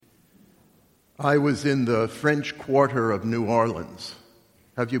I was in the French Quarter of New Orleans.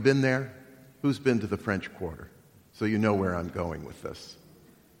 Have you been there? Who's been to the French Quarter? So you know where I'm going with this.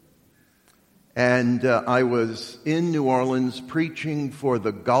 And I was in New Orleans preaching for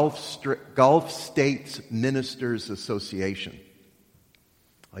the Gulf States Ministers Association.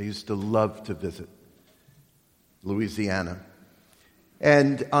 I used to love to visit Louisiana.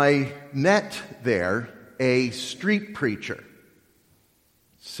 And I met there a street preacher,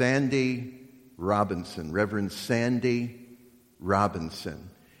 Sandy Robinson, Reverend Sandy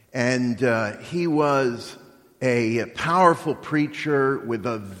Robinson. And he was a powerful preacher with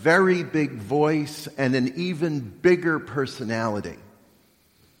a very big voice and an even bigger personality.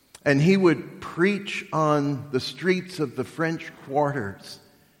 And he would preach on the streets of the French quarters,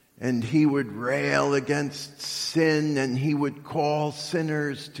 and he would rail against sin, and he would call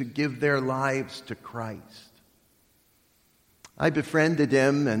sinners to give their lives to Christ. I befriended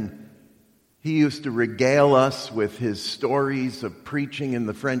him, and he used to regale us with his stories of preaching in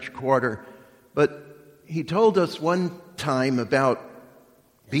the French Quarter. But he told us one time about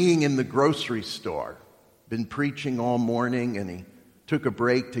being in the grocery store, been preaching all morning, and he took a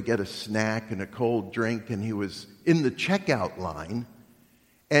break to get a snack and a cold drink, and he was in the checkout line,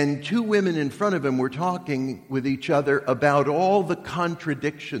 and two women in front of him were talking with each other about all the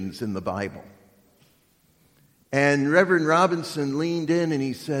contradictions in the Bible. And Reverend Robinson leaned in and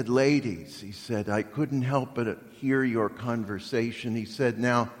he said, "Ladies," he said, "I couldn't help but hear your conversation." He said,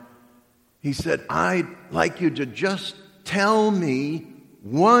 "I'd like you to just tell me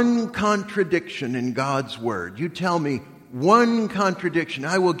one contradiction in God's Word. You tell me one contradiction.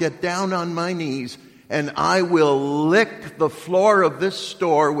 I will get down on my knees and I will lick the floor of this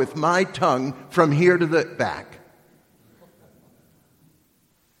store with my tongue from here to the back."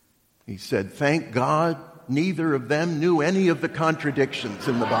 He said, "Thank God neither of them knew any of the contradictions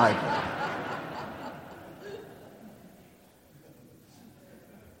in the Bible."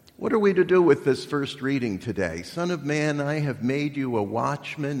 What are we to do with this first reading today? "Son of man, I have made you a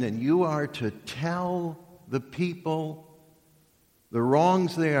watchman, and you are to tell the people the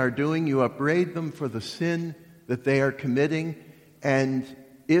wrongs they are doing. You upbraid them for the sin that they are committing, and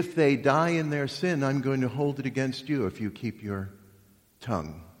if they die in their sin, I'm going to hold it against you if you keep your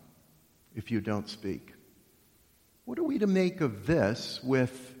tongue, if you don't speak." What are we to make of this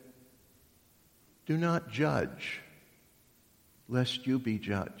with "do not judge, lest you be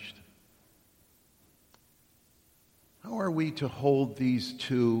judged"? How are we to hold these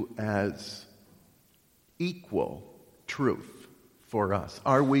two as equal truth for us?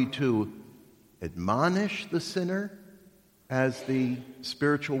 Are we to admonish the sinner as the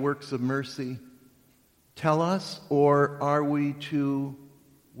spiritual works of mercy tell us, or are we to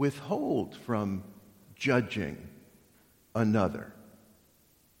withhold from judging another?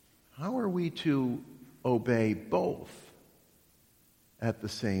 How are we to obey both at the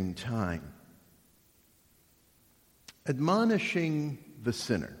same time? Admonishing the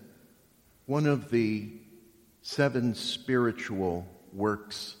sinner, one of the 7 spiritual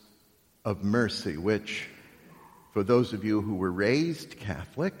works of mercy, which, for those of you who were raised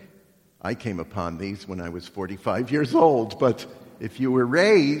Catholic, I came upon these when I was 45 years old, but if you were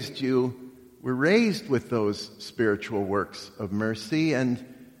raised, you were raised with those spiritual works of mercy, and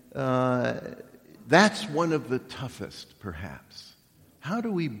that's one of the toughest, perhaps. How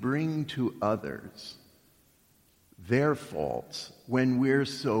do we bring to others their faults when we're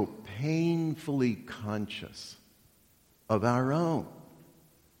so painfully conscious of our own?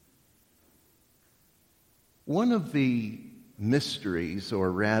 One of the mysteries,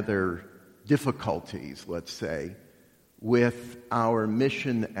 or rather difficulties, let's say, with our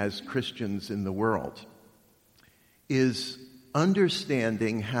mission as Christians in the world is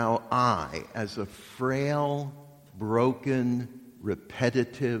understanding how I, as a frail, broken,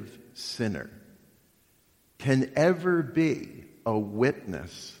 repetitive sinner, can ever be a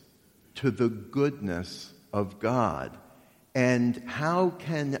witness to the goodness of God. And how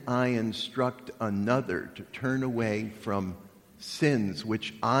can I instruct another to turn away from sins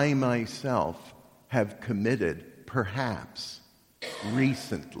which I myself have committed, perhaps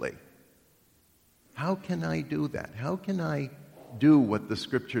recently? How can I do that? How can I do what the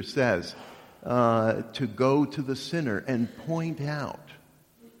Scripture says, to go to the sinner and point out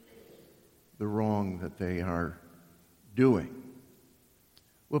the wrong that they are doing?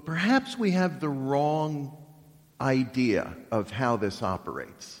 Well, perhaps we have the wrong idea of how this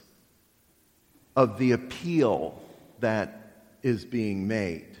operates, of the appeal that is being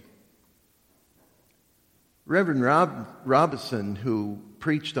made. Reverend Robinson, who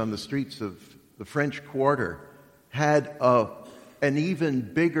preached on the streets of the French Quarter, had an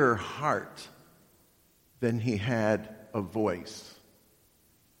even bigger heart than he had a voice.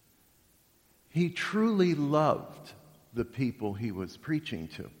 He truly loved the people he was preaching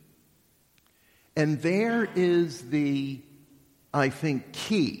to. And there is the, I think,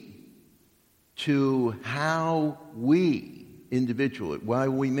 key to how we individually, while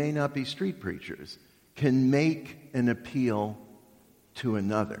we may not be street preachers, can make an appeal to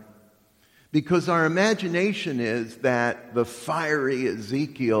another. Because our imagination is that the fiery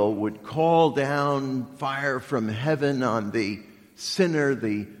Ezekiel would call down fire from heaven on the sinner,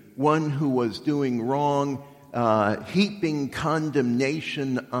 the one who was doing wrong, heaping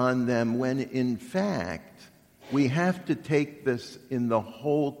condemnation on them, when in fact we have to take this in the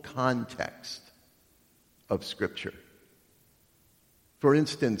whole context of Scripture. For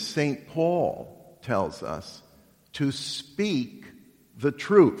instance, St. Paul tells us to speak the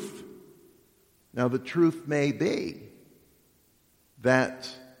truth. Now, the truth may be that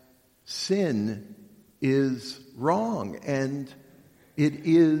sin is wrong and it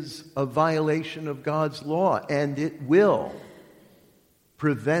is a violation of God's law, and it will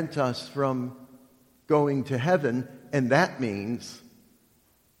prevent us from going to heaven, and that means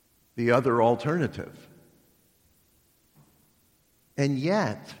the other alternative. And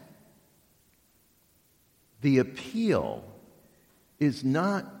yet, the appeal is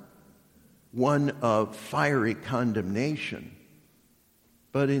not one of fiery condemnation,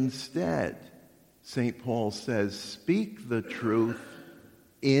 but instead, St. Paul says, speak the truth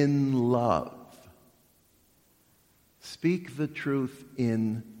in love. Speak the truth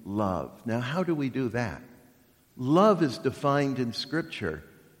in love. Now, how do we do that? Love is defined in Scripture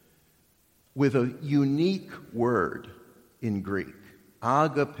with a unique word in Greek,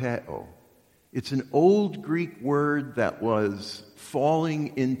 agapeo. It's an old Greek word that was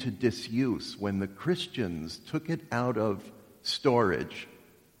falling into disuse when the Christians took it out of storage,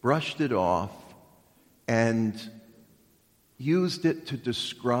 brushed it off, and used it to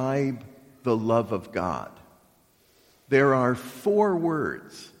describe the love of God. There are 4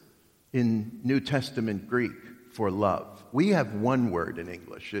 words in New Testament Greek for love. We have one word in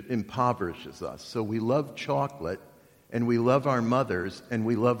English. It impoverishes us. So we love chocolate, and we love our mothers, and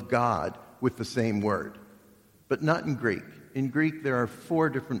we love God with the same word. But not in Greek. In Greek, there are 4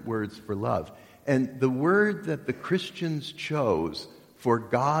 different words for love. And the word that the Christians chose for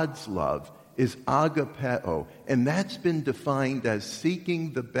God's love is agapeo, and that's been defined as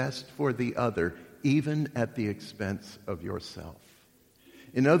seeking the best for the other, even at the expense of yourself.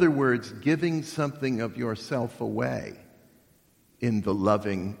 In other words, giving something of yourself away in the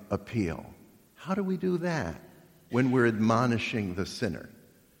loving appeal. How do we do that? When we're admonishing the sinner,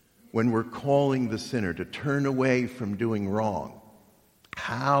 when we're calling the sinner to turn away from doing wrong.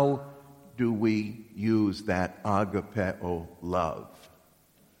 How do we use that agapeo love?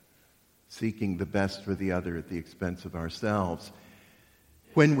 Seeking the best for the other at the expense of ourselves.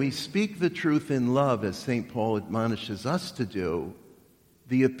 When we speak the truth in love, as St. Paul admonishes us to do,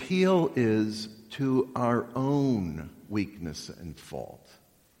 the appeal is to our own weakness and fault.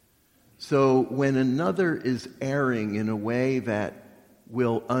 So when another is erring in a way that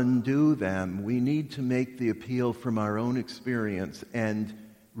will undo them, we need to make the appeal from our own experience and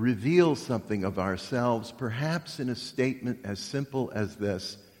reveal something of ourselves, perhaps in a statement as simple as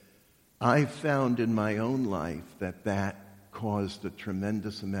this: I've found in my own life that caused a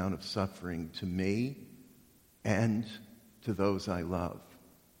tremendous amount of suffering to me and to those I love.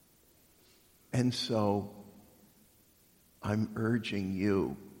 And so I'm urging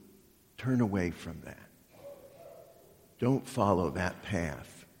you, turn away from that. Don't follow that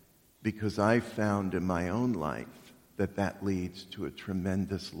path, because I found in my own life that leads to a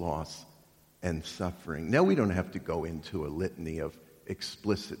tremendous loss and suffering. Now, we don't have to go into a litany of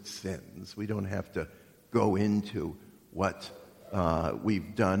explicit sins. We don't have to go into what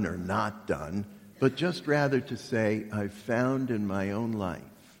we've done or not done, but just rather to say, I've found in my own life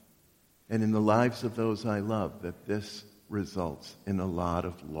and in the lives of those I love that this results in a lot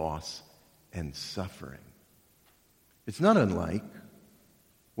of loss and suffering. It's not unlike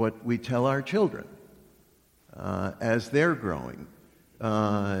what we tell our children as they're growing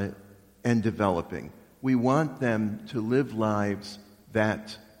and developing. We want them to live lives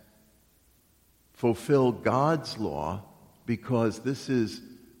that fulfill God's law, because this is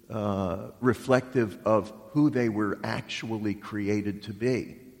reflective of who they were actually created to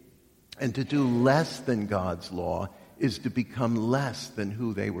be. And to do less than God's law is to become less than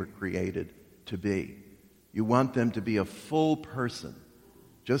who they were created to be. You want them to be a full person,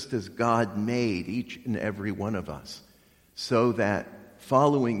 just as God made each and every one of us, so that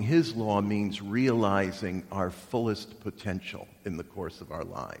following His law means realizing our fullest potential in the course of our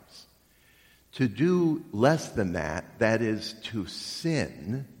lives. To do less than that, that is to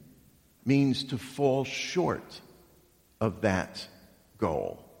sin, means to fall short of that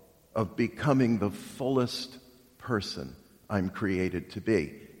goal, of becoming the fullest person I'm created to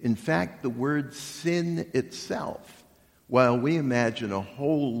be. In fact, the word sin itself, while we imagine a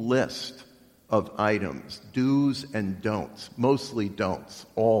whole list of items, do's and don'ts, mostly don'ts,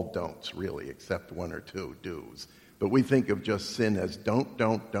 all don'ts really, except one or two do's. But we think of just sin as don't.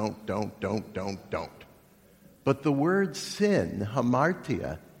 But the word sin,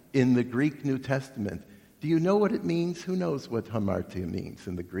 hamartia, in the Greek New Testament, do you know what it means? Who knows what hamartia means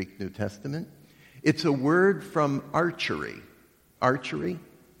in the Greek New Testament? It's a word from archery. Archery.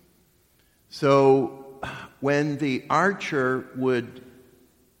 So when the archer would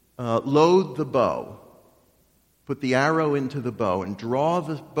load the bow, put the arrow into the bow and draw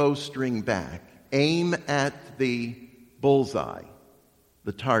the bowstring back, aim at the bullseye,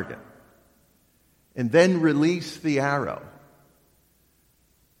 the target, and then release the arrow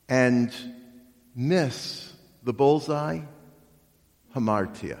and miss the bullseye,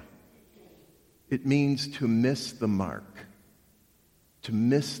 hamartia. It means to miss the mark, to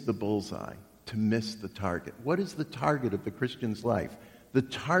miss the bullseye, to miss the target. What is the target of the Christian's life? The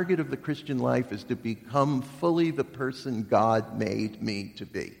target of the Christian life is to become fully the person God made me to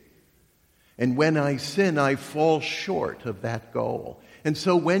be. And when I sin, I fall short of that goal. And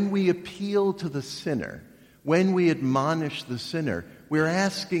so when we appeal to the sinner, when we admonish the sinner, we're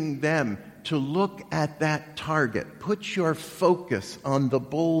asking them to look at that target. Put your focus on the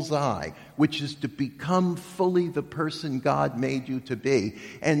bullseye, which is to become fully the person God made you to be.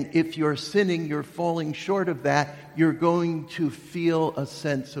 And if you're sinning, you're falling short of that, you're going to feel a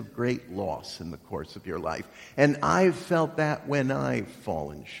sense of great loss in the course of your life. And I've felt that when I've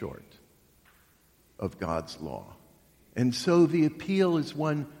fallen short of God's law. And so the appeal is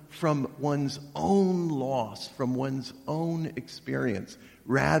one from one's own loss, from one's own experience,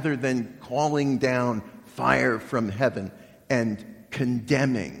 rather than calling down fire from heaven and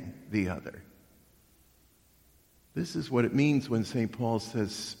condemning the other. This is what it means when St. Paul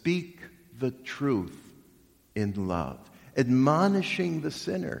says, speak the truth in love. Admonishing the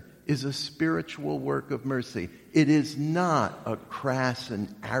sinner is a spiritual work of mercy. It is not a crass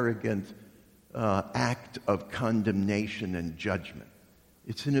and arrogant act of condemnation and judgment.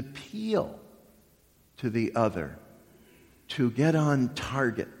 It's an appeal to the other to get on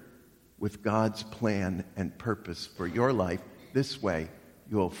target with God's plan and purpose for your life. This way,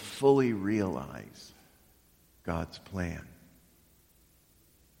 you'll fully realize God's plan.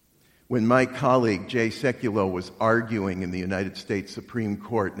 When my colleague Jay Sekulow was arguing in the United States Supreme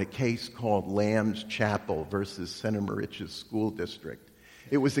Court in a case called Lamb's Chapel versus Center Moriches School District,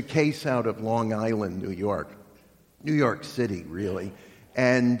 it was a case out of Long Island, New York City, really.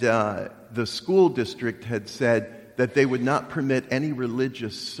 And the school district had said that they would not permit any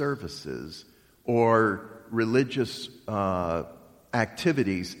religious services or religious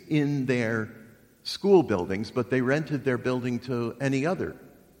activities in their school buildings, but they rented their building to any other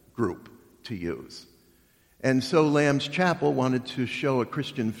group to use. And so Lamb's Chapel wanted to show a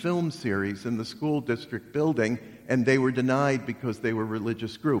Christian film series in the school district building, and they were denied because they were a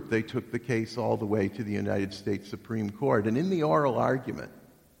religious group. They took the case all the way to the United States Supreme Court. And in the oral argument,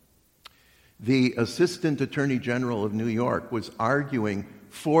 the Assistant Attorney General of New York was arguing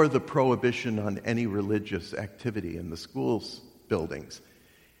for the prohibition on any religious activity in the schools buildings.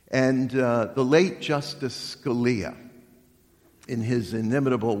 And the late Justice Scalia, in his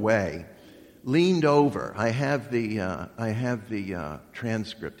inimitable way, leaned over. I have the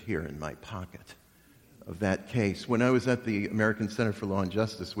transcript here in my pocket of that case. When I was at the American Center for Law and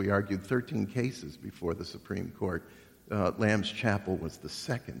Justice, we argued 13 cases before the Supreme Court. Lamb's Chapel was the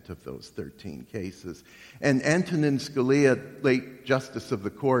second of those 13 cases. And Antonin Scalia, late Justice of the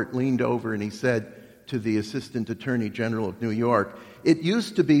Court, leaned over and he said to the Assistant Attorney General of New York, "It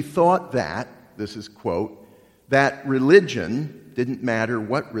used to be thought that," this is quote, "that religion, didn't matter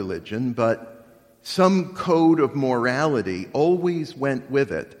what religion, but some code of morality always went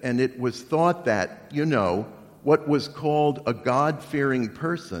with it, and it was thought that, what was called a God-fearing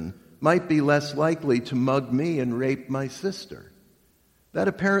person might be less likely to mug me and rape my sister. That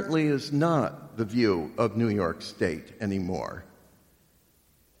apparently is not the view of New York State anymore.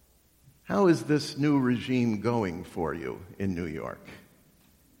 How is this new regime going for you in New York?"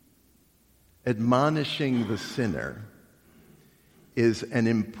 Admonishing the sinner is an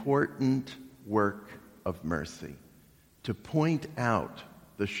important work of mercy, to point out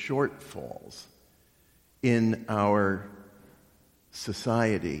the shortfalls in our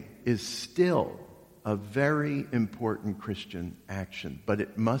society is still a very important Christian action, but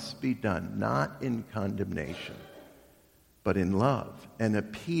it must be done not in condemnation, but in love, an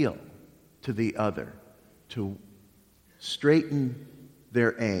appeal to the other to straighten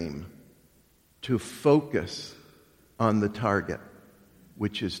their aim, to focus on the target,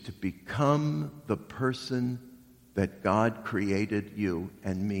 which is to become the person that God created you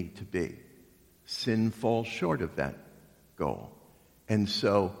and me to be. Sin falls short of that goal. And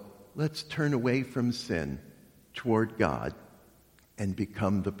so let's turn away from sin toward God and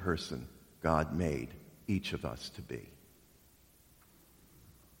become the person God made each of us to be.